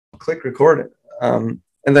click record. And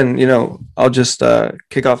then, I'll just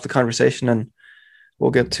kick off the conversation and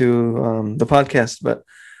we'll get to the podcast. But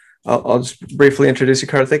I'll just briefly introduce you,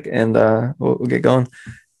 Karthik, and we'll get going.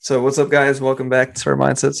 So what's up, guys? Welcome back to Smart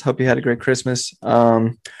Mindsets. Hope you had a great Christmas.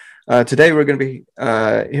 Today, we're going to be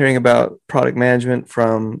hearing about product management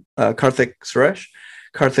from Karthik Suresh.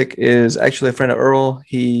 Karthik is actually a friend of Earl.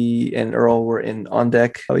 He and Earl were in On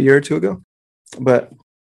Deck a year or two ago. But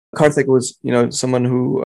Karthik was, someone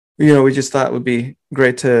who, we just thought would be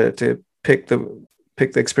great to pick the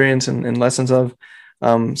experience and lessons of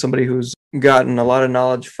somebody who's gotten a lot of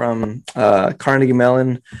knowledge from Carnegie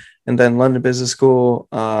Mellon and then London Business School,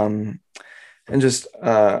 and just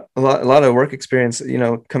a lot of work experience,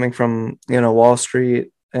 coming from, Wall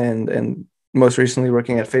Street and most recently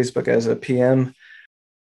working at Facebook as a PM.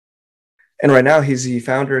 And right now he's the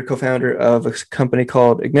co-founder of a company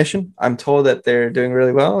called Ignition. I'm told that they're doing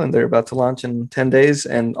really well and they're about to launch in 10 days.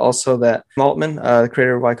 And also that Altman, the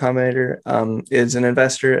creator of Y Combinator, is an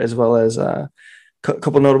investor, as well as a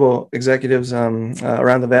couple notable executives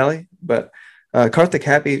around the Valley. But Karthik,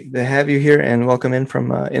 happy to have you here and welcome in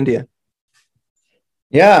from India.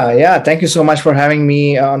 Yeah. Thank you so much for having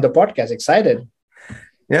me on the podcast. Excited.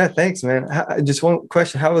 Yeah, thanks, man. Just one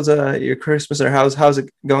question: how was your Christmas, or how's it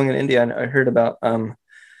going in India? I heard about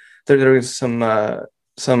there was some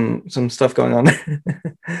stuff going on there.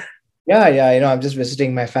 Yeah. I'm just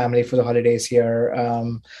visiting my family for the holidays here.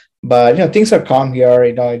 But things are calm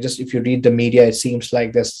here. Just if you read the media, it seems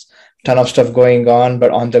like there's a ton of stuff going on,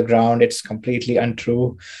 but on the ground, it's completely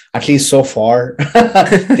untrue. At least so far,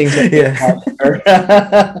 things are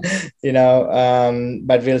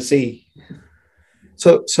but we'll see.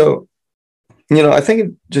 So, I think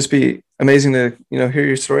it'd just be amazing to, hear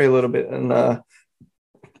your story a little bit and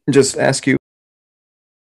just ask you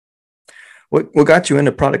what got you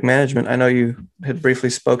into product management. I know you had briefly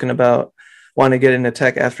spoken about wanting to get into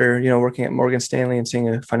tech after, working at Morgan Stanley and seeing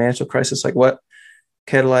a financial crisis. Like, what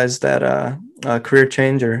catalyzed that career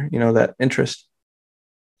change, or, that interest?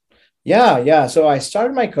 Yeah. So I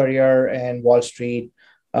started my career in Wall Street.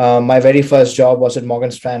 My very first job was at Morgan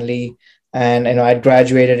Stanley. And I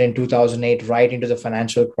graduated in 2008, right into the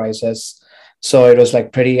financial crisis. So it was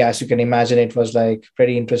like as you can imagine, it was like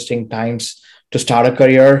pretty interesting times to start a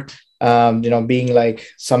career. Being like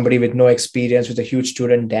somebody with no experience, with a huge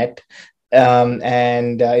student debt,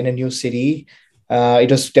 and in a new city, it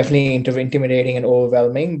was definitely intimidating and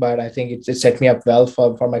overwhelming. But I think it set me up well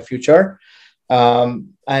for my future.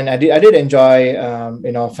 And I did enjoy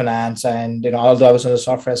finance, and although I was on the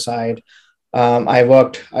software side. I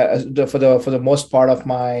worked for the most part of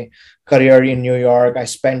my career in New York. I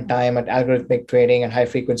spent time at algorithmic trading and high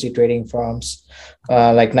frequency trading firms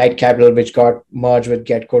like Knight Capital, which got merged with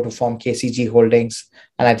GetGo to form KCG Holdings,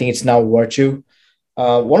 and I think it's now Virtue.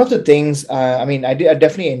 One of the things, I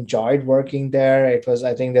definitely enjoyed working there.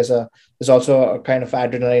 I think there's also a kind of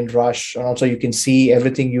adrenaline rush, and also you can see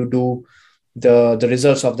everything you do, the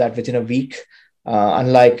results of that within a week.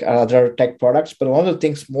 Unlike other tech products. But one of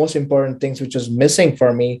the most important things which was missing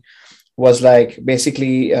for me was like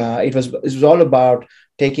basically it was all about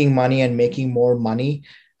taking money and making more money,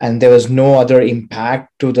 and there was no other impact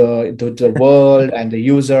to the world and the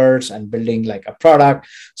users and building like a product.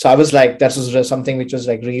 So I was like, that was something which was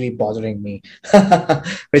like really bothering me,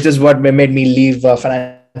 which is what made me leave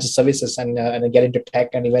financial services and get into tech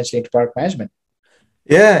and eventually into product management.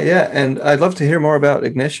 Yeah, and I'd love to hear more about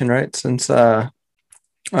Ignition, right? Since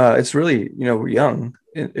it's really, we're young.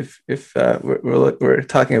 If we're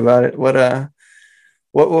talking about it, where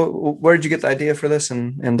did you get the idea for this,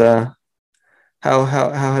 and how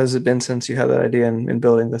has it been since you had that idea in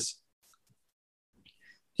building this?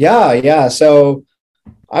 Yeah. So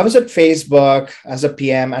I was at Facebook as a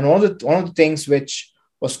PM, and one of the things which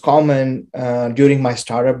was common during my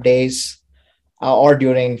startup days or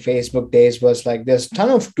during Facebook days was like there's a ton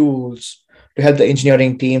of tools to help the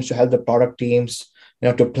engineering teams, to help the product teams,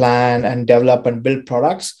 to plan and develop and build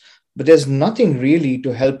products. But there's nothing really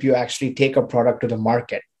to help you actually take a product to the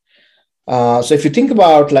market. So if you think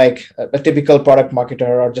about like a typical product marketer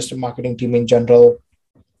or just a marketing team in general,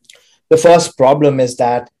 the first problem is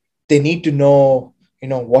that they need to know,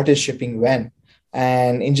 what is shipping when.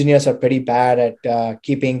 And engineers are pretty bad at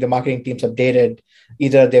keeping the marketing teams updated.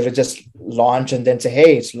 Either they would just launch and then say,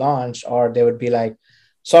 hey, it's launched, or they would be like,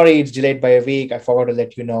 sorry, it's delayed by a week, I forgot to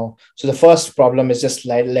let you know. So the first problem is just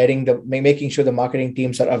making sure the marketing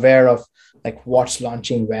teams are aware of like what's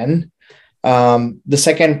launching when. The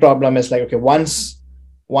second problem is like, okay, once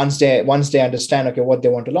once they understand, okay, what they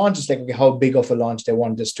want to launch, it's like, okay, how big of a launch they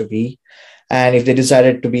want this to be. And if they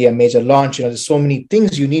decided to be a major launch, there's so many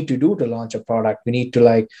things you need to do to launch a product. We need to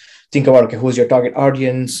like think about, okay, who's your target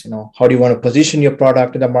audience? How do you want to position your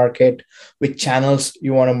product in the market? Which channels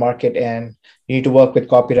you want to market in? You need to work with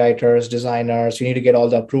copywriters, designers. You need to get all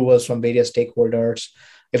the approvals from various stakeholders.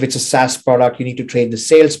 If it's a SaaS product, you need to train the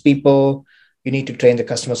salespeople. You need to train the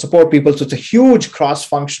customer support people. So it's a huge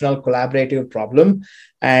cross-functional collaborative problem.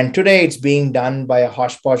 And today it's being done by a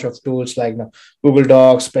hodgepodge of tools like Google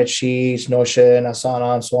Docs, spreadsheets, Notion,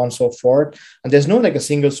 Asana, and so on and so forth. And there's no like a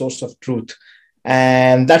single source of truth.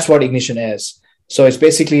 And that's what Ignition is. So it's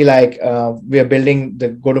basically like we are building the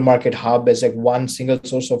go-to-market hub as like one single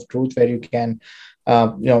source of truth where you can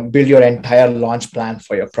build your entire launch plan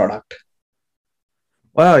for your product.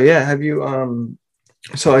 Wow. Yeah. Have you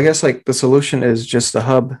so I guess like the solution is just the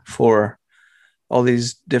hub for all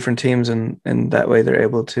these different teams, and that way they're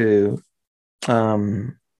able to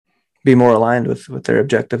be more aligned with their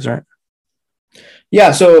objectives, right?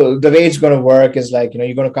 Yeah. So the way it's going to work is like,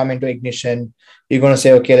 you're going to come into Ignition. You're going to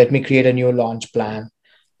say, okay, let me create a new launch plan.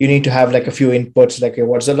 You need to have like a few inputs, like, okay,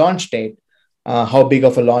 what's the launch date? How big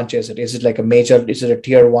of a launch is it? Is it like is it a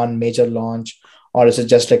tier 1 major launch? Or is it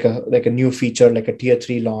just like a new feature, like a tier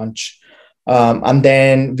 3 launch? And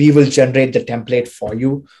then we will generate the template for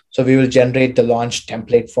you. So we will generate the launch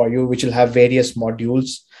template for you, which will have various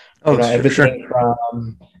modules. Everything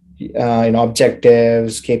from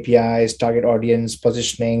objectives, KPIs, target audience,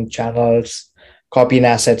 positioning, channels, copy and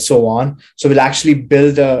assets, so on. So we'll actually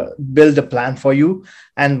build the plan for you.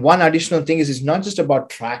 And one additional thing is it's not just about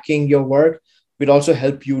tracking your work. We'll also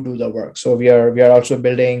help you do the work. So we are also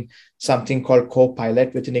building something called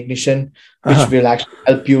Copilot within Ignition, which will actually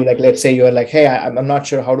help you. Like, let's say you're like, hey, I'm not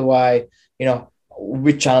sure how do I,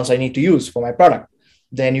 which channels I need to use for my product.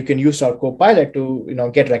 Then you can use our Copilot to,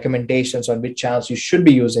 get recommendations on which channels you should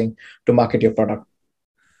be using to market your product.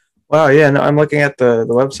 Wow. Yeah. No, I'm looking at the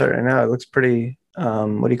website right now. It looks pretty,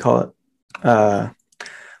 what do you call it? A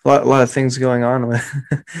lot of things going on with,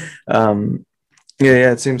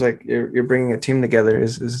 yeah. It seems like you're bringing a team together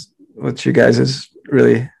is what you guys is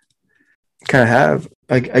really kind of have.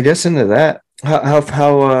 I guess into that. How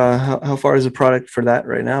far is the product for that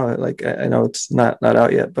right now? Like I know it's not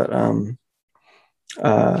out yet, but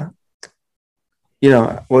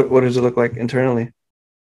what does it look like internally?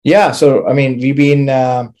 Yeah, so I mean we've been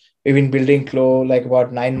building Clo like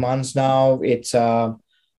about 9 months now. It's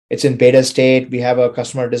in beta state. We have our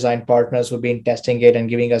customer design partners who've been testing it and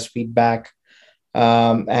giving us feedback.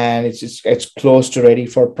 And it's close to ready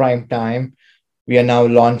for prime time. We are now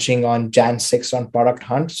launching on Jan 6 on Product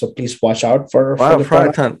Hunt, so please watch out for the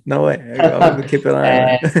Product Hunt. No way, I'll keep an eye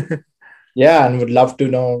on it. Yeah, and would love to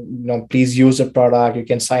know. Please use the product. You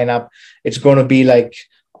can sign up. It's going to be like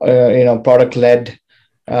product led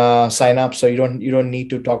sign up, so you don't need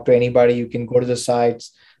to talk to anybody. You can go to the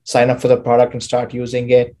sites, sign up for the product, and start using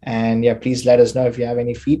it. And yeah, please let us know if you have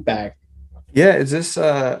any feedback. Yeah, is this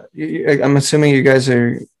I'm assuming you guys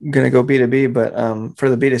are gonna go B2B, but for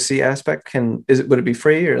the B2C aspect, would it be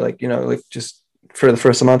free, or like just for the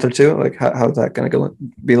first month or two? Like how's that gonna look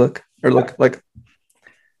like?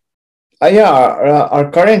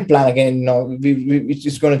 Our current plan again,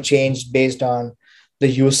 it's going to change based on the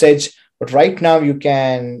usage. But right now you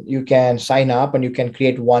can sign up and you can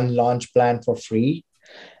create one launch plan for free.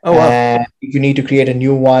 Oh wow! And if you need to create a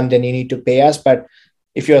new one, then you need to pay us. But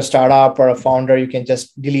if you're a startup or a founder, you can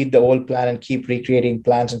just delete the old plan and keep recreating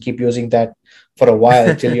plans and keep using that for a while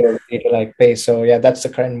until you're ready to pay. So yeah, that's the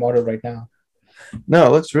current model right now. No,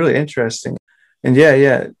 it looks really interesting. And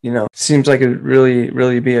yeah, seems like it really,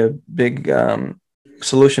 really be a big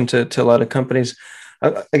solution to a lot of companies.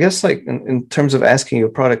 I guess in terms of asking you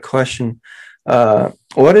a product question,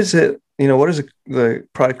 what is it, what is the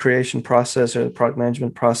product creation process or the product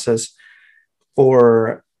management process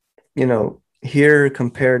for, here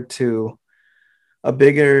compared to a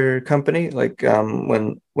bigger company? Like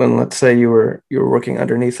when let's say you were working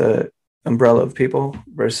underneath a umbrella of people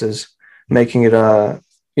versus making it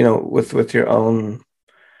with your own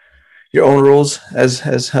rules,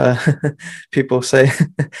 as people say.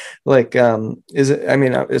 Like is it, I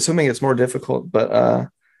mean, assuming it's more difficult,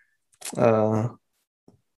 but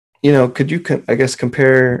could you I guess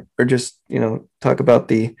compare or just talk about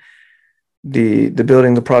the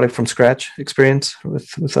building the product from scratch experience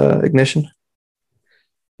with Ignition?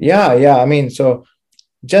 Yeah, I mean, so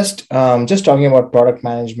just talking about product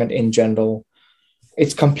management in general,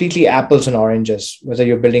 it's completely apples and oranges, whether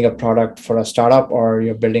you're building a product for a startup or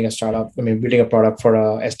you're building a product for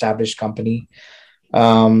a established company.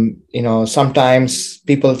 Sometimes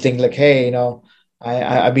people think like, hey,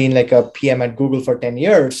 I've been like a PM at Google for 10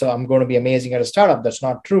 years, so I'm going to be amazing at a startup. That's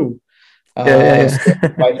not true. So Yeah.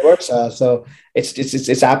 vice versa. So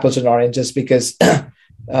it's apples and oranges because the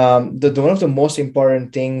one of the most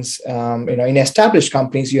important things, in established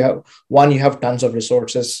companies, you have tons of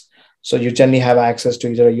resources. So you generally have access to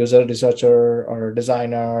either a user researcher or a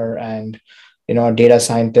designer and a data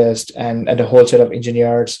scientist and a whole set of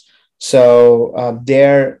engineers. So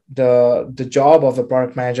there, the job of the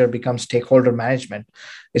product manager becomes stakeholder management.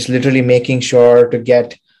 It's literally making sure to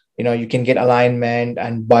get you can get alignment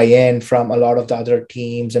and buy-in from a lot of the other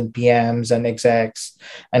teams and PMs and execs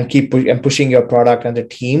and pushing your product and the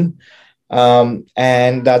team.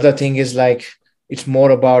 And the other thing is like it's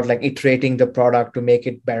more about like iterating the product to make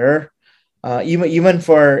it better. Even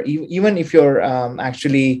if you're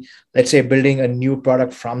actually, let's say, building a new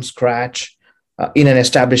product from scratch in an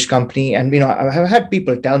established company. And I have had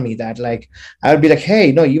people tell me that, like, I would be like,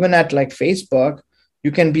 hey, no, even at like Facebook, you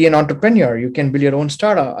can be an entrepreneur, you can build your own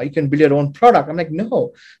startup, you can build your own product. I'm like,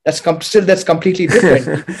 no, that's completely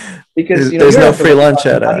different because There's you don't no have to free worry lunch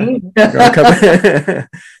about at money. your own company.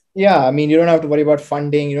 Yeah, I mean, you don't have to worry about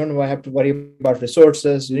funding. You don't have to worry about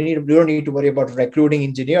resources. You don't need to worry about recruiting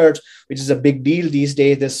engineers, which is a big deal these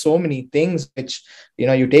days. There's so many things which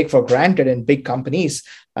you take for granted in big companies.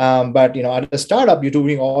 But at a startup, you're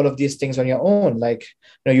doing all of these things on your own. Like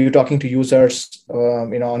you're talking to users,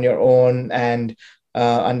 on your own, and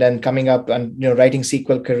then coming up and writing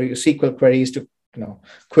SQL queries to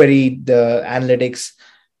query the analytics.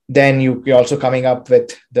 Then you're also coming up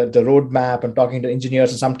with the roadmap and talking to engineers,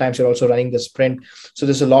 and sometimes you're also running the sprint. So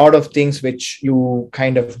there's a lot of things which you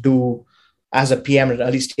kind of do as a PM at an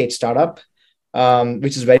early stage startup,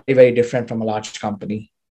 which is very, very different from a large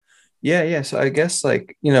company. Yeah, yeah. So I guess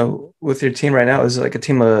like, with your team right now, is it like a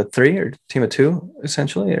team of three or team of two,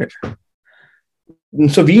 essentially? Or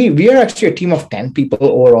So we are actually a team of 10 people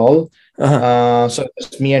overall. uh-huh. So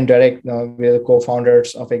it's me and Derek, we're the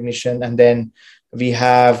co-founders of Ignition, and then we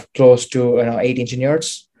have close to 8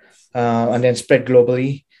 engineers, and then spread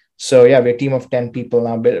globally. So yeah, we're a team of 10 people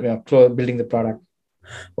now, building the product.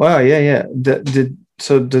 Wow, yeah, yeah.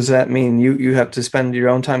 So does that mean you have to spend your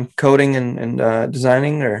own time coding and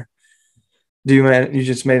designing, or you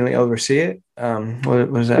just mainly oversee it?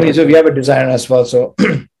 What is I that mean, like? so we have a designer as well. So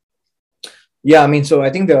yeah, I mean, so I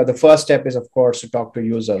think the first step is, of course, to talk to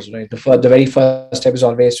users, right? The very first step is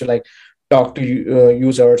always to like talk to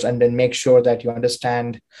users and then make sure that you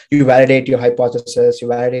understand, you validate your hypothesis, you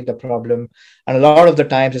validate the problem. And a lot of the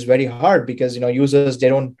times it's very hard because users, they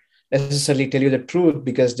don't necessarily tell you the truth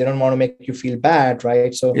because they don't want to make you feel bad,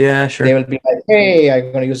 right? So Yeah, they sure. will be like, hey,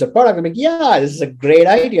 I'm going to use the product. I'm like, yeah, this is a great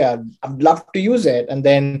idea, I'd love to use it. And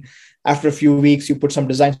then after a few weeks you put some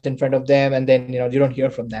designs in front of them, and then you don't hear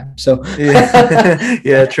from them. So Yeah,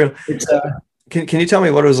 yeah, true. it's Can you tell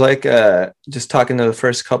me what it was like just talking to the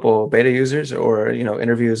first couple beta users or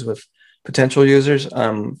interviews with potential users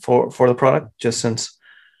for the product? Just since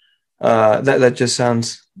that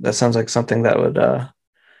sounds like something that would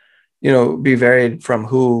be varied from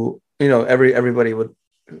who everybody would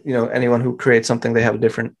anyone who creates something, they have a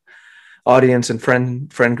different audience and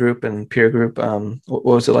friend group and peer group. What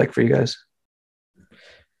was it like for you guys?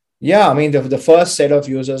 Yeah, I mean, the first set of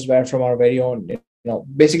users were from our very own,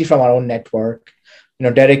 basically from our own network.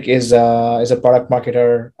 Derek is a product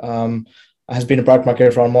marketer, has been a product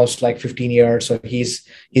marketer for almost like 15 years. So he's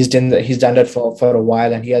done that for a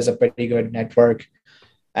while, and he has a pretty good network.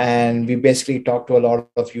 And we basically talk to a lot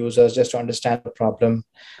of users just to understand the problem.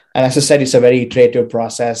 And as I said, it's a very iterative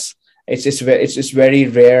process. It's very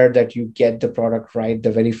rare that you get the product right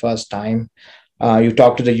the very first time. You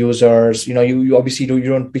talk to the users. You obviously you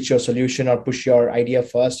don't pitch your solution or push your idea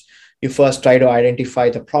first. You first try to identify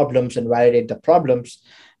the problems and validate the problems,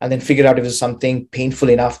 and then figure out if it's something painful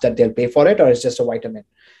enough that they'll pay for it, or it's just a vitamin,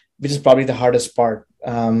 which is probably the hardest part.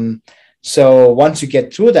 So once you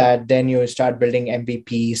get through that, then you start building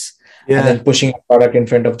MVPs and Yeah. then pushing a product in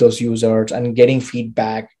front of those users and getting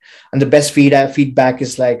feedback. And the best feedback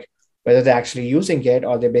is like whether they're actually using it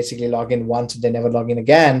or they basically log in once and they never log in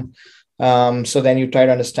again. So then you try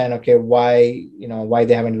to understand, okay, why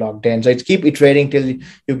they haven't logged in. So it's keep iterating till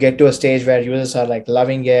you get to a stage where users are like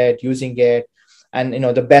loving it, using it. And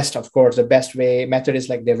the best, of course, the best method is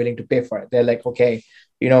like they're willing to pay for it. They're like, okay,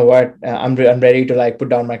 you know what, I'm ready to like put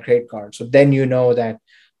down my credit card. So then that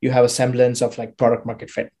you have a semblance of like product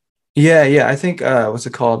market fit. Yeah, yeah. I think what's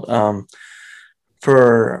it called?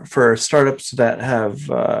 For startups that have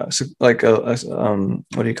like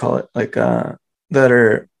what do you call it? Like that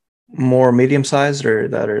are more medium sized or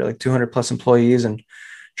that are like 200 plus employees and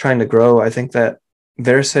trying to grow. I think that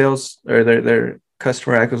their sales or their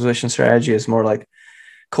customer acquisition strategy is more like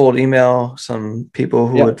cold email some people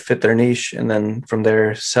who would fit their niche, and then from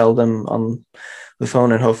there sell them on the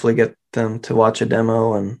phone and hopefully get them to watch a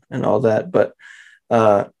demo and all that. But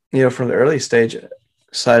from the early stage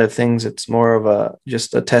side of things, it's more of a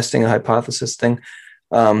just a testing a hypothesis thing.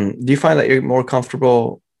 Do you find that you're more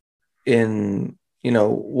comfortable in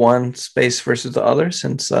one space versus the other,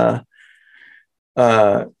 since there's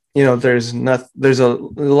a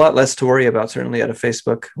lot less to worry about, certainly at a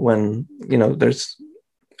Facebook, when there's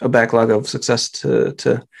a backlog of success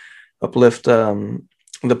to uplift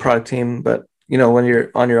the product team. But when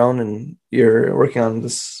you're on your own and you're working on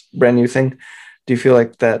this brand new thing, do you feel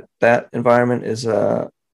like that environment is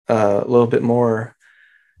a little bit more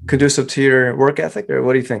conducive to your work ethic, or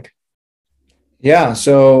what do you think? Yeah,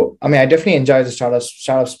 so I mean, I definitely enjoy the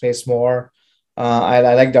startup space more.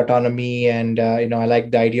 I like the autonomy, and I like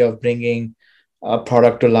the idea of bringing a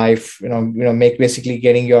product to life. Make basically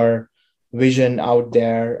getting your vision out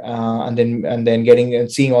there, and then getting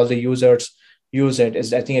and seeing all the users use it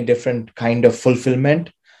is, I think, a different kind of fulfillment.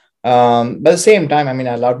 But at the same time, I mean,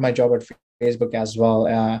 I loved my job at Facebook as well.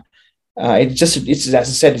 It's as I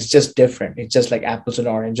said, it's just different. It's just like apples and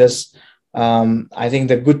oranges. I think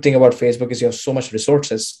the good thing about Facebook is you have so much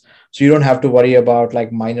resources, so you don't have to worry about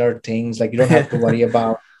like minor things. Like you don't have to worry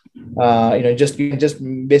about, you can just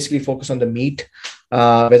basically focus on the meat,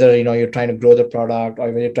 whether you're trying to grow the product or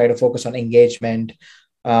whether you try to focus on engagement.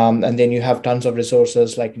 And then you have tons of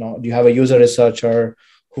resources, like you have a user researcher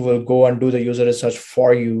who will go and do the user research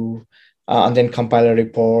for you, and then compile a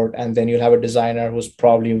report. And then you'll have a designer who's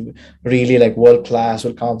probably really like world class,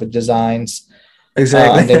 will come up with designs.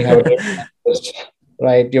 Exactly. And then you have a data scientist,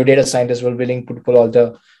 right? Your data scientist will be willing to pull all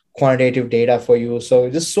the quantitative data for you. So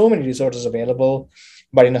there's so many resources available.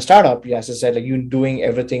 But in a startup, yes, as I said, like you doing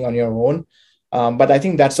everything on your own. But I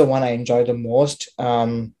think that's the one I enjoy the most,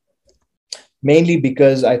 mainly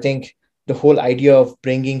because I think the whole idea of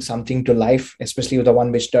bringing something to life, especially with the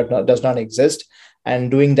one which does not exist,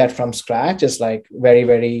 and doing that from scratch is like very,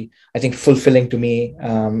 very, I think, fulfilling to me.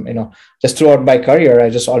 Just throughout my career, I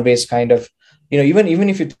just always kind of, even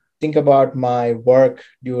if you think about my work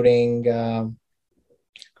during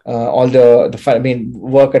all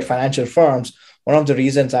work at financial firms, one of the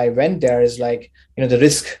reasons I went there is like, the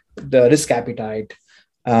risk appetite,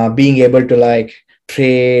 being able to like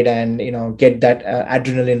trade and, get that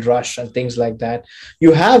adrenaline rush and things like that.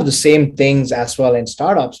 You have the same things as well in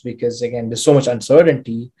startups, because again, there's so much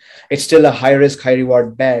uncertainty. It's still a high risk, high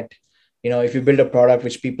reward bet. If you build a product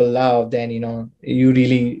which people love, then, you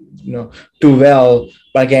really, do well.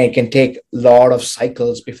 But again, it can take a lot of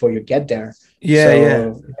cycles before you get there.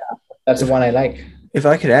 Yeah. That's the one I like. If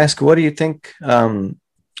I could ask, what do you think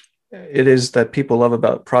it is that people love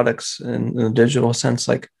about products in the digital sense?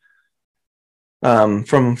 Like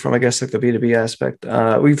from I guess like the B2B aspect,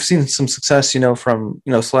 we've seen some success, from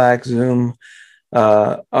Slack, Zoom,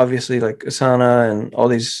 obviously like Asana and all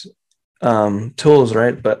these tools,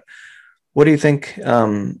 right? But what do you think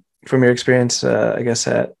from your experience, I guess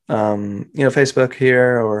at Facebook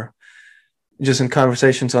here, or just in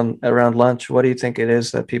conversations around lunch? What do you think it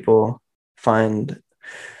is that people find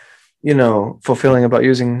fulfilling about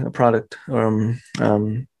using a product,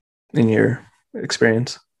 in your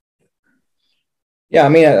experience? Yeah, I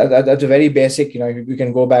mean, that's a very basic, you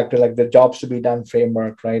can go back to like the jobs to be done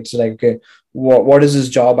framework, right? So like, okay, what is this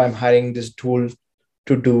job I'm hiring this tool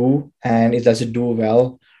to do, and does it do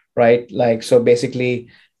well, right? Like, so basically,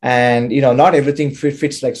 and not everything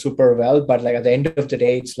fits like super well, but like at the end of the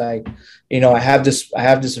day, it's like, I have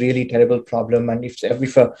this really terrible problem, and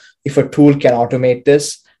if a tool can automate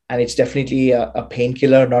this, and it's definitely a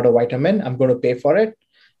painkiller, not a vitamin, I'm going to pay for it.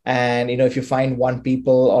 And if you find one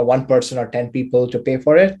person or 10 people to pay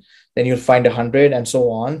for it, then you'll find 100, and so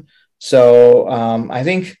on. So I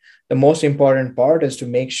think the most important part is to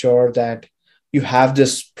make sure that you have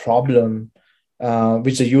this problem,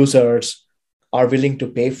 which the users are willing to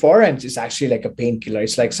pay for, and it's actually like a painkiller.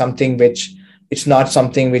 It's like something which, it's not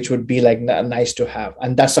something which would be like nice to have.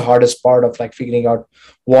 And that's the hardest part of like figuring out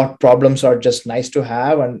what problems are just nice to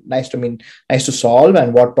have and nice to solve,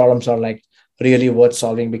 and what problems are like really worth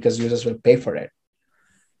solving because users will pay for it.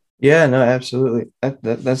 Yeah, no, absolutely.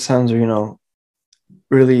 That sounds,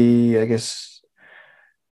 really, I guess,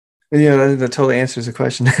 that totally answers the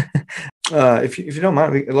question. If you don't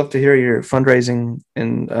mind, I'd love to hear your fundraising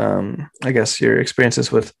and I guess your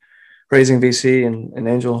experiences with raising VC and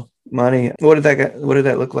angel money. What did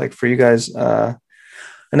that look like for you guys? I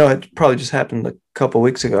know it probably just happened a couple of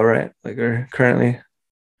weeks ago, right? Like, or currently.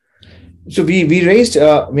 So we raised,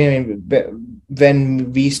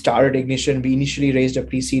 when we started Ignition, we initially raised a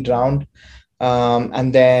pre-seed round.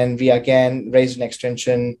 And then we again raised an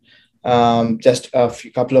extension just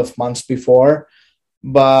couple of months before.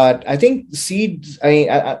 But I think seeds,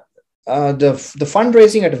 the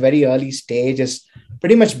fundraising at a very early stage is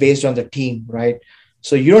pretty much based on the team, right?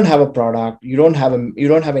 So you don't have a product, you don't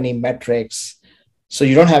have any metrics, so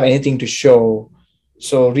you don't have anything to show.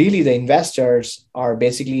 So really, the investors are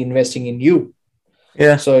basically investing in you.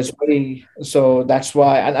 Yeah. So it's very so that's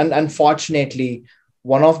why, and unfortunately,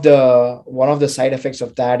 one of the side effects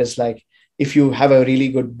of that is like if you have a really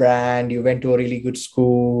good brand, you went to a really good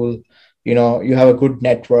school, you have a good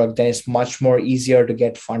network, then it's much more easier to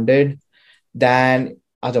get funded than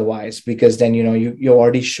otherwise, because then you've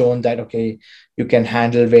already shown that okay, you can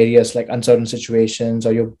handle various like uncertain situations,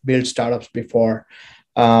 or you build startups before.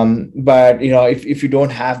 But if you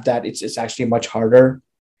don't have that, it's actually much harder.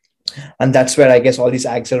 And that's where I guess all these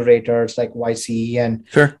accelerators like YC and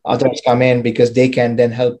Sure. others come in, because they can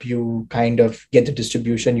then help you kind of get the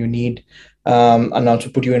distribution you need, and also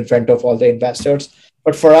put you in front of all the investors.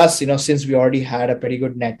 But for us, since we already had a pretty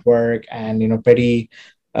good network and pretty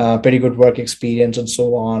good work experience and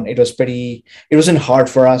so on, it wasn't hard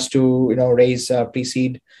for us to raise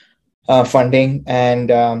pre-seed funding.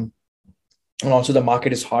 And also the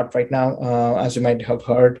market is hot right now, as you might have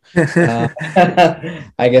heard. uh,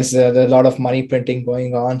 I guess there's a lot of money printing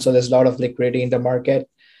going on, so there's a lot of liquidity in the market.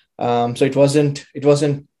 So it wasn't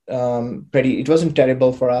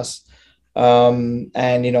terrible for us. And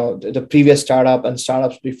the previous startup and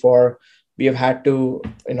startups before, we have had to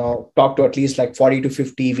talk to at least like 40 to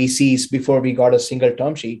 50 VCs before we got a single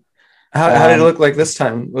term sheet. How did it Um, look like this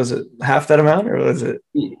time? Was it half that amount, or was it?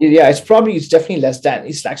 yeah, it's definitely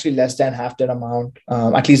it's actually less than half that amount,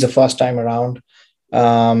 at least the first time around.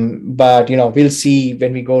 But we'll see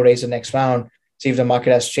when we go raise the next round, see if the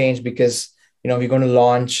market has changed, because we're going to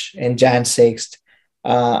launch in Jan 6th.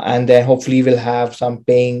 And then hopefully we'll have some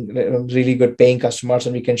really good paying customers,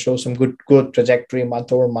 and we can show some good trajectory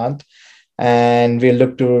month over month. And we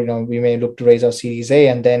may look to raise our Series A,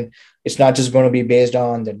 and then it's not just going to be based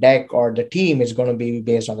on the deck or the team, it's going to be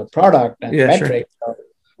based on the product and the Yeah, sure. metrics. So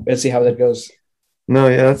we'll see how that goes. No,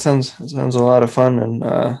 yeah, that sounds a lot of fun and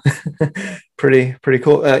pretty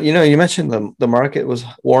cool. You mentioned the market was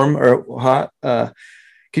warm or hot. Can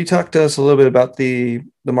you talk to us a little bit about the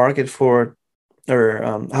market for, or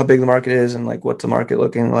how big the market is, and like what's the market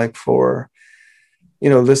looking like for,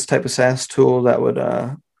 this type of SaaS tool that would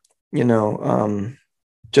you know,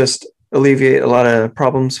 just alleviate a lot of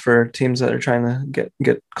problems for teams that are trying to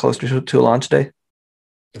get closer to a launch day.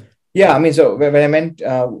 Yeah, I mean, so when I meant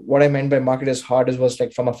what I meant by market is hard is was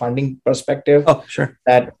like from a funding perspective, Oh, sure.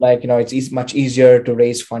 that like it's much easier to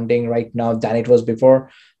raise funding right now than it was before.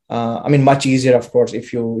 I mean, much easier, of course,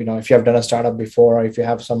 if you have done a startup before, or if you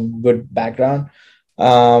have some good background,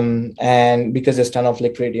 and because there's ton of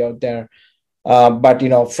liquidity out there. But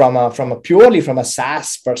from a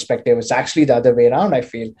SaaS perspective, it's actually the other way around. I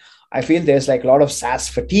feel there's like a lot of SaaS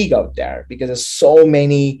fatigue out there, because there's so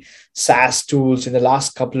many SaaS tools in the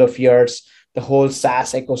last couple of years. The whole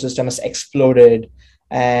SaaS ecosystem has exploded,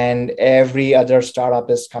 and every other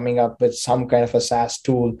startup is coming up with some kind of a SaaS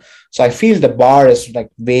tool. So I feel the bar is like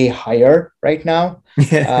way higher right now.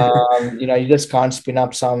 Yeah. You just can't spin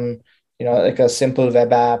up some, like a simple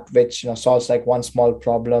web app which solves like one small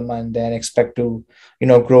problem and then expect to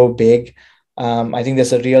grow big. I think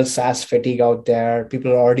there's a real SaaS fatigue out there.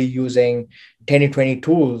 People are already using 10 to 20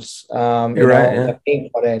 tools. You're right. Yeah. They're paying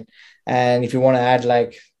for it. And if you want to add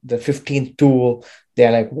like the 15th tool,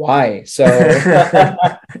 they're like, why? So,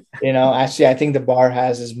 actually, I think the bar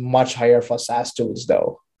has is much higher for SaaS tools,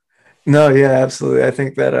 though. No, yeah, absolutely. I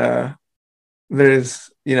think that there's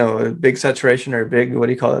a big saturation, or a big, what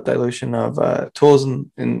do you call it, dilution of tools and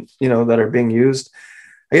that are being used.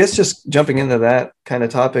 I guess just jumping into that kind of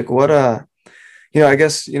topic, what I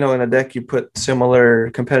guess in a deck you put similar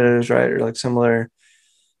competitors, right, or like similar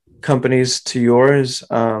companies to yours.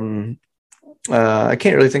 I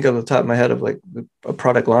can't really think of the top of my head of like a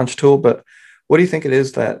product launch tool, but what do you think it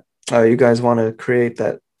is that you guys want to create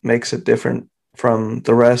that makes it different from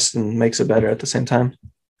the rest and makes it better at the same time?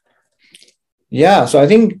 Yeah, so I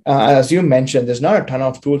think, as you mentioned, there's not a ton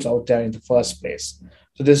of tools out there in the first place.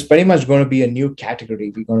 So there's pretty much going to be a new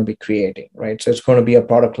category we're going to be creating, right? So it's going to be a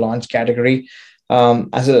product launch category.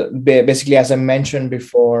 Basically, as I mentioned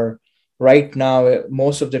before, right now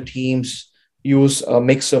most of the teams use a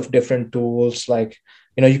mix of different tools. Like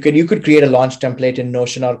you could create a launch template in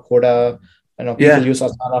Notion or Coda. People Yeah. use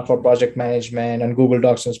Asana for project management, and Google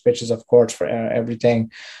Docs and Spreadsheets, of course, for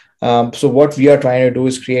everything. So what we are trying to do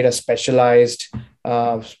is create a specialized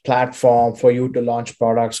platform for you to launch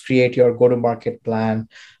products, create your go-to-market plan,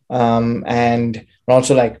 and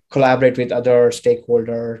also like collaborate with other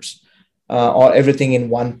stakeholders, or everything in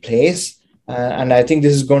one place. And I think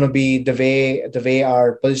this is going to be the way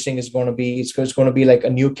our positioning is going to be. It's going to be like a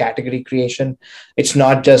new category creation. It's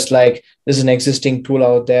not just like there's an existing tool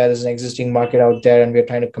out there, there's an existing market out there, and we're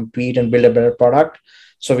trying to compete and build a better product.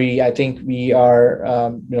 So I think we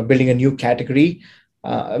are, building a new category,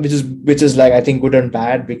 which is like, I think, good and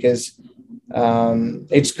bad, because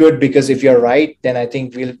it's good because if you're right, then I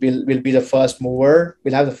think we'll be the first mover.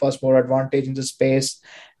 We'll have the first mover advantage in the space,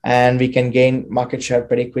 and we can gain market share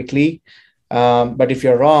pretty quickly. But if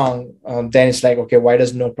you're wrong, then it's like, okay, why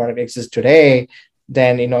does no product exist today?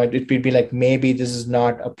 Then it would be like, maybe this is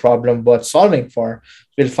not a problem worth solving for.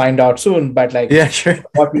 We'll find out soon. But like, Yeah, sure.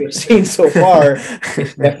 what we've seen so far,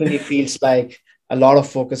 it definitely feels like a lot of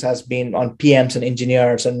focus has been on PMs and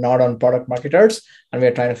engineers and not on product marketers, and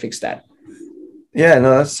we're trying to fix that. Yeah,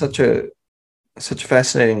 no, that's such a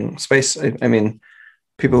fascinating space. I mean,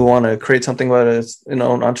 people who want to create something, whether it's an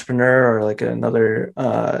own entrepreneur or like another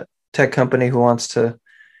tech company who wants to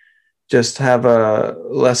just have a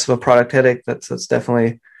less of a product headache. That's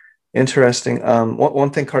definitely interesting. One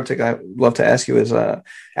thing, Kartik, I'd love to ask you is,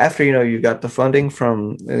 after you got the funding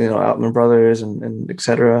from Altman Brothers and et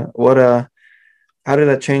cetera, how did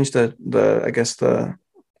that change the I guess the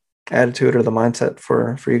attitude or the mindset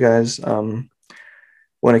for you guys,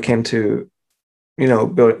 when it came to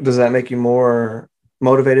does that make you more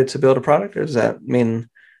motivated to build a product, or does that mean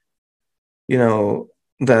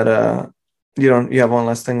that you have one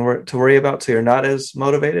less thing to worry about, so you're not as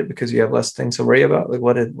motivated because you have less things to worry about? Like,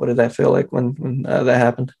 what did that feel like when that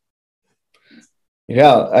happened?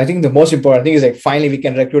 Yeah, I think the most important thing is like, finally we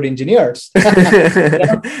can recruit engineers.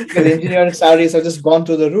 Because engineering salaries have just gone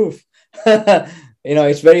through the roof.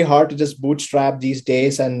 It's very hard to just bootstrap these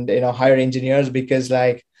days and hire engineers, because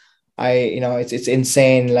like, it's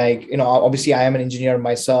insane. Like, obviously I am an engineer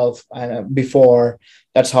myself, and before,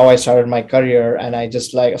 that's how I started my career. And I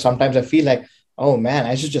just, like, sometimes I feel like, oh man,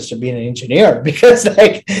 I should just have been an engineer because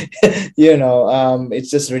like, it's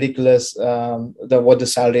just ridiculous, what the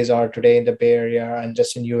salaries are today in the Bay Area and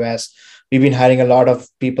just in US. We've been hiring a lot of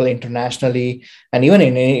people internationally, and even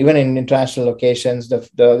in international locations,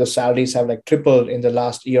 the salaries have like tripled in the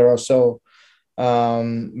last year or so,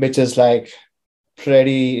 which is like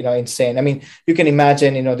pretty insane. I mean, you can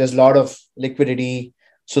imagine, there's a lot of liquidity,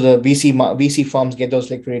 so the VC firms get those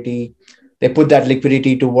liquidity. They put that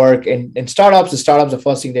liquidity to work in startups. The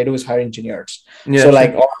first thing they do is hire engineers. Yeah, So sure.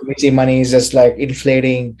 like, all the VC money is just like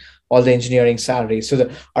inflating all the engineering salaries. So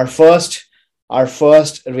our first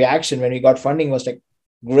reaction when we got funding was like,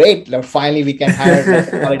 great, like, finally we can hire like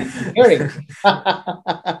quality engineering.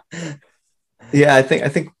 Yeah, I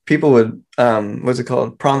think people would, what's it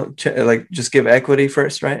called, like just give equity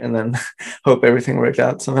first, right, and then hope everything worked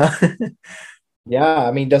out somehow. Yeah,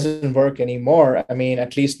 I mean, it doesn't work anymore. I mean,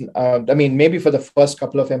 at least, maybe for the first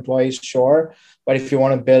couple of employees, sure. But if you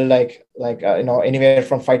want to build anywhere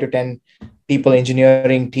from 5 to 10 people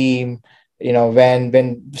engineering team,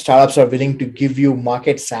 when startups are willing to give you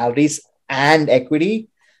market salaries and equity,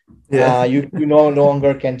 Yeah. you no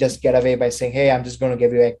longer can just get away by saying, hey, I'm just going to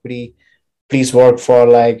give you equity. Please work for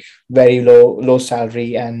like very low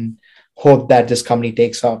salary and hope that this company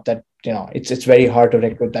takes off. That it's very hard to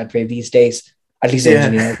recruit that way these days, at least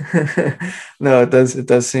engineers. Yeah. No, it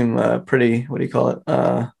does seem pretty, what do you call it,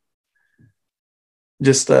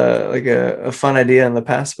 just like a fun idea in the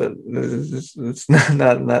past, but it's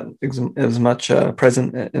not as much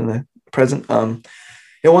present in the present.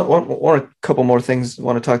 Yeah, one a couple more things I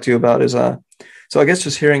want to talk to you about is, so I guess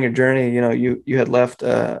just hearing your journey, you had left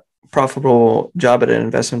a profitable job at an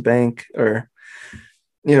investment bank, or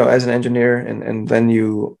as an engineer, and then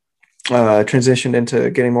you transitioned into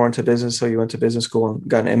getting more into business. So you went to business school and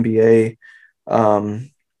got an MBA.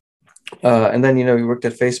 And then you worked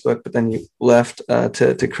at Facebook, but then you left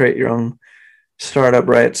to create your own startup,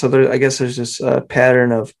 right? So I guess there's this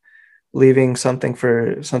pattern of leaving something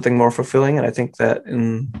for something more fulfilling, and I think that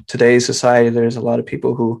in today's society, there's a lot of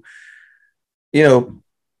people who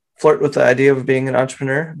flirt with the idea of being an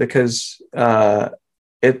entrepreneur because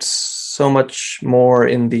it's so much more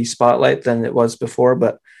in the spotlight than it was before.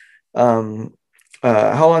 But how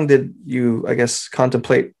long did you, I guess,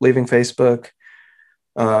 contemplate leaving Facebook?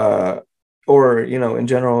 Or in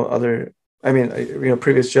general,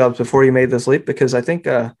 previous jobs before you made this leap? Because I think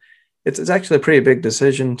it's actually a pretty big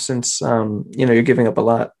decision, since you're giving up a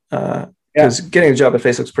lot, Yeah. because getting a job at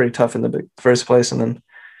Facebook is pretty tough in the first place, and then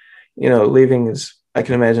leaving is, I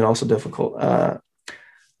can imagine, also difficult.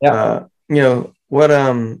 Yeah. What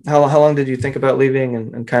how long did you think about leaving,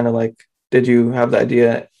 and kind of like, did you have the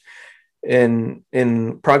idea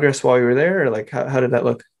in progress while you were there, or like how did that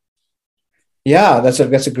look? Yeah, that's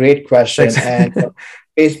a great Thanks. question. And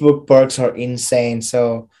Facebook perks are insane.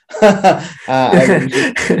 So that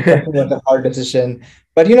was a hard decision.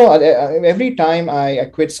 But every time I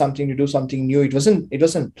quit something to do something new, it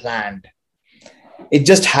wasn't planned. It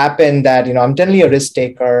just happened that I'm generally a risk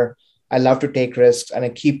taker. I love to take risks, and I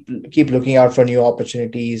keep looking out for new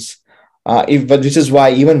opportunities. But this is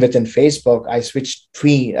why even within Facebook, I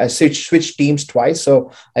switched teams twice.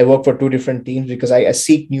 So I work for two different teams because I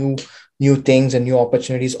seek new things and new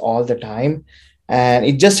opportunities all the time. And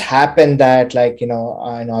it just happened that, like,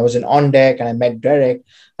 I was in on deck and I met Derek,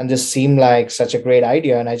 and this seemed like such a great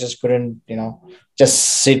idea, and I just couldn't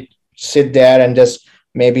just sit there and just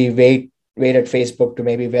maybe wait at Facebook to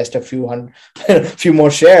maybe vest a few hundred, few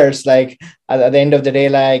more shares. Like at the end of the day,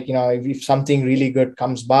 like, if something really good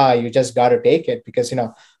comes by, you just got to take it, because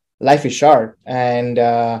life is short, and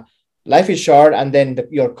life is short, and then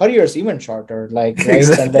your career is even shorter. Like, right,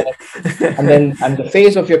 and then Exactly. the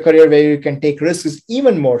phase of your career where you can take risks is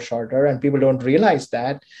even more shorter, and people don't realize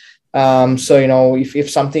that. So if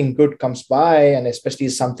something good comes by, and especially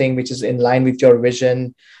something which is in line with your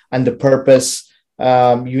vision and the purpose,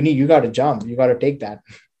 you got to jump, you got to take that.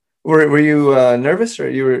 Were you nervous, or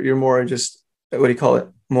you're more just, what do you call it,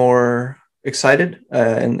 more excited,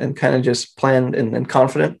 and kind of just planned and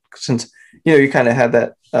confident, since you kind of had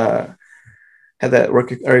that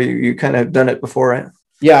work, or you kind of done it before, right?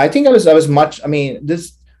 Yeah, I think I was much, I mean,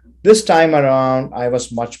 this time around I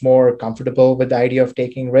was much more comfortable with the idea of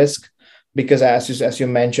taking risk, because as you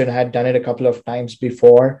mentioned, I had done it a couple of times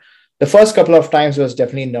before. The first couple of times was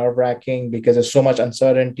definitely nerve wracking because there's so much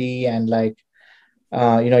uncertainty, and like,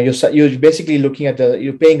 you're basically looking at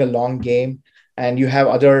you're playing a long game, and you have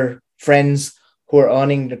other friends who are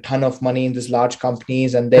earning a ton of money in these large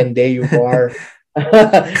companies, and then there you are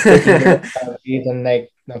taking low salaries and, like,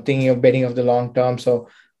 thinking of betting of the long term. So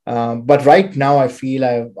but right now I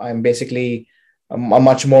feel I'm basically, I'm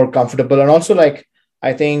much more comfortable, and also, like,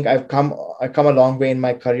 I think I've come a long way in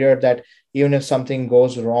my career, that even if something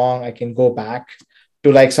goes wrong, I can go back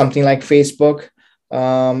to, like, something like Facebook,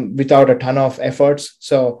 without a ton of efforts.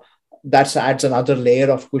 So that adds another layer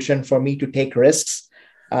of cushion for me to take risks.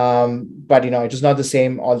 But it was not the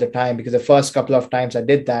same all the time, because the first couple of times I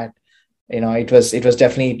did that, it was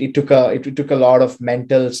definitely, it took a lot of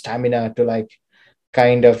mental stamina to, like,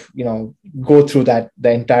 kind of go through that,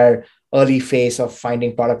 the entire early phase of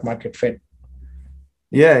finding product market fit.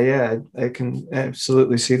 Yeah, yeah, I can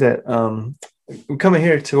absolutely see that. We're coming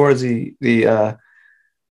here towards the end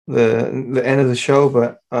of the show,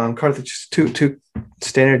 but Karthik, just two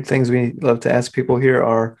standard things we love to ask people here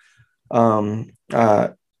are, um, uh,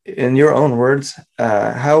 in your own words,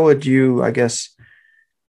 how would you, I guess,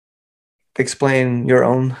 explain your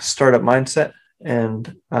own startup mindset,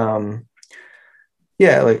 and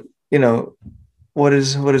yeah, like, you know, what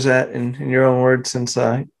is that in your own words, since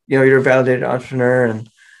you're a validated entrepreneur, and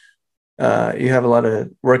you have a lot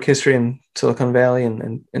of work history in Silicon Valley,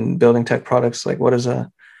 and building tech products. Like, what is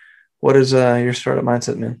your startup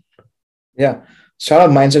mindset, man? Yeah, startup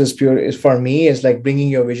mindset is for me is like bringing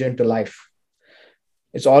your vision to life.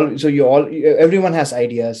 It's all, so everyone has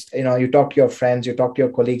ideas. You talk to your friends, you talk to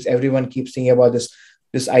your colleagues, everyone keeps thinking about this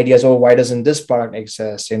ideas. Oh, why doesn't this product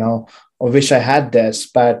exist? Or wish I had this.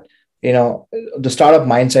 But the startup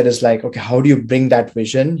mindset is like, okay, how do you bring that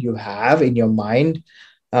vision you have in your mind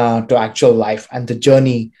to actual life, and the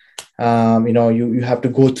journey you have to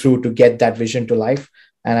go through to get that vision to life.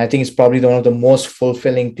 And I think it's probably one of the most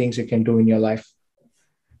fulfilling things you can do in your life.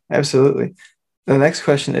 Absolutely. The next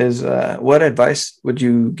question is, what advice would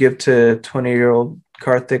you give to 20-year-old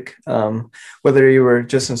Karthik, whether you were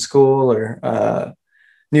just in school, or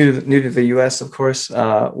new to the US, of course?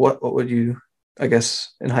 What would you, I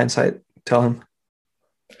guess, in hindsight, tell him?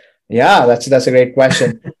 Yeah, that's a great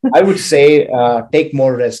question. I would say take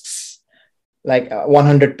more risks, like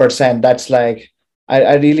 100%. That's like,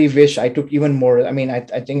 I really wish I took even more. I mean, I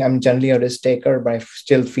think I'm generally a risk taker, but I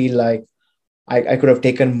still feel like I could have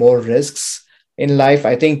taken more risks in life.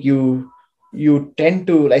 I think you tend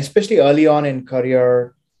to, like, especially early on in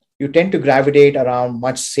career, you tend to gravitate around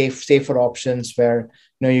much safer options where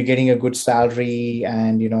you're getting a good salary,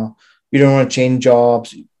 and you don't want to change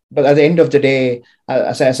jobs. But at the end of the day,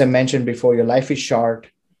 as I mentioned before, your life is short,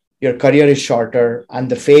 your career is shorter, and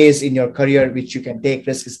the phase in your career which you can take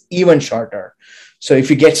risk is even shorter. So if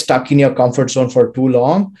you get stuck in your comfort zone for too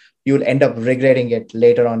long, you'll end up regretting it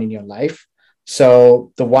later on in your life.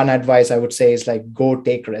 So the one advice I would say is, like, go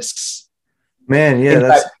take risks. Man, yeah, In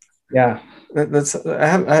fact, that's yeah.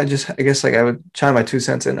 I guess like I would chime my 2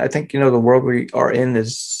 cents in. I think, the world we are in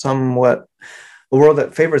is somewhat a world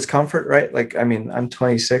that favors comfort, right? Like, I mean, I'm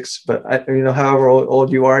 26, but however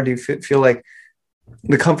old you are, do you feel like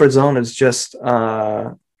the comfort zone is just,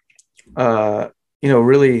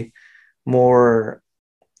 really more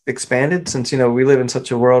expanded, since, we live in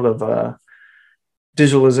such a world of,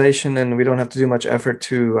 digitalization, and we don't have to do much effort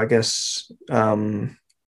to, I guess,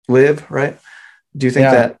 live, right? Do you think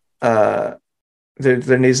Yeah. that,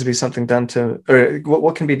 there needs to be something done to, or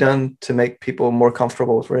what can be done to make people more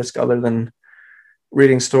comfortable with risk, other than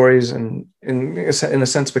reading stories, and in a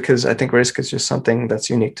sense, because I think risk is just something that's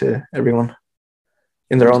unique to everyone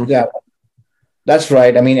in their own. Yeah, that's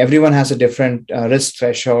right. I mean, everyone has a different risk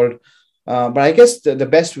threshold. But I guess the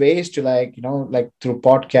best way is to, like, like through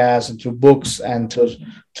podcasts and through books and through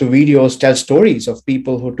videos, tell stories of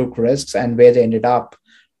people who took risks and where they ended up,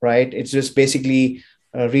 right? It's just basically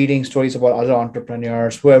reading stories about other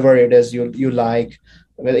entrepreneurs, whoever it is you like.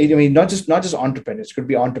 Well, I mean, not just entrepreneurs. It could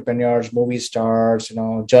be entrepreneurs, movie stars,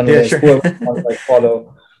 Yeah, journalists, sure. whoever you want to, like,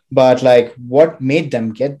 follow. But like, what made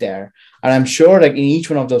them get there? And I'm sure, like, in each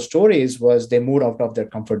one of those stories was they moved out of their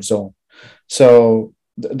comfort zone. So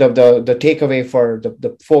the takeaway for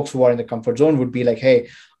the folks who are in the comfort zone would be like, hey,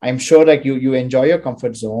 I'm sure like you enjoy your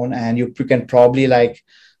comfort zone, and you can probably, like,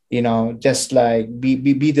 just like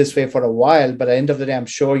be this way for a while, but at the end of the day, I'm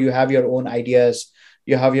sure you have your own ideas,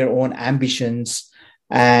 you have your own ambitions,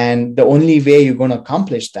 and the only way you're going to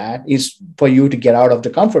accomplish that is for you to get out of the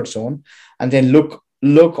comfort zone, and then look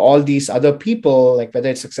all these other people, like whether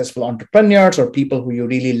it's successful entrepreneurs or people who you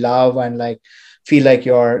really love and like feel like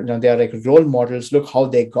they're like role models. Look how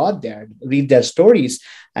they got there, read their stories,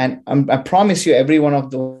 and I promise you, every one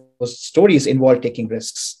of those stories involve taking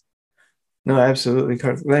risks. No, absolutely.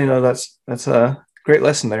 That's a great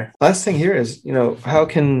lesson there. Last thing here is, how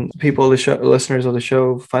can people, listeners of the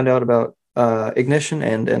show, find out about, Ignition,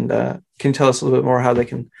 and can you tell us a little bit more how they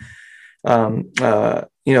can, I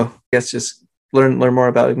guess just learn more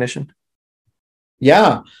about Ignition?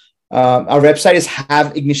 Yeah. Our website is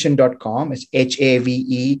haveignition.com. It's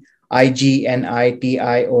HAVEIGNITION,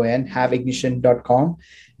 haveignition.com.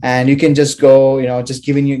 And you can just go, just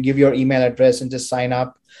give your email address and just sign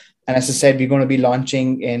up. And as I said, we're going to be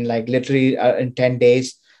launching in like literally in 10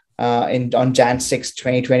 days, on Jan 6,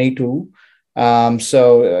 2022.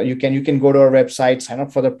 So you can go to our website, sign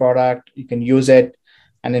up for the product, you can use it,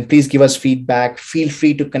 and then please give us feedback. Feel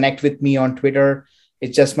free to connect with me on Twitter.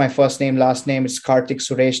 It's just my first name, last name. It's Karthik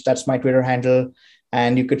Suresh. That's my Twitter handle.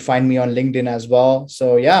 And you could find me on LinkedIn as well.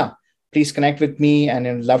 So yeah, please connect with me, and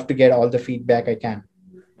I'd love to get all the feedback I can.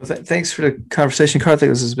 Well, thanks for the conversation, Karthik.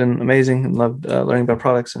 This has been amazing, and loved, learning about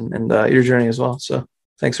products, and your journey as well. So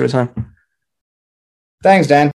thanks for the time. Thanks, Dan.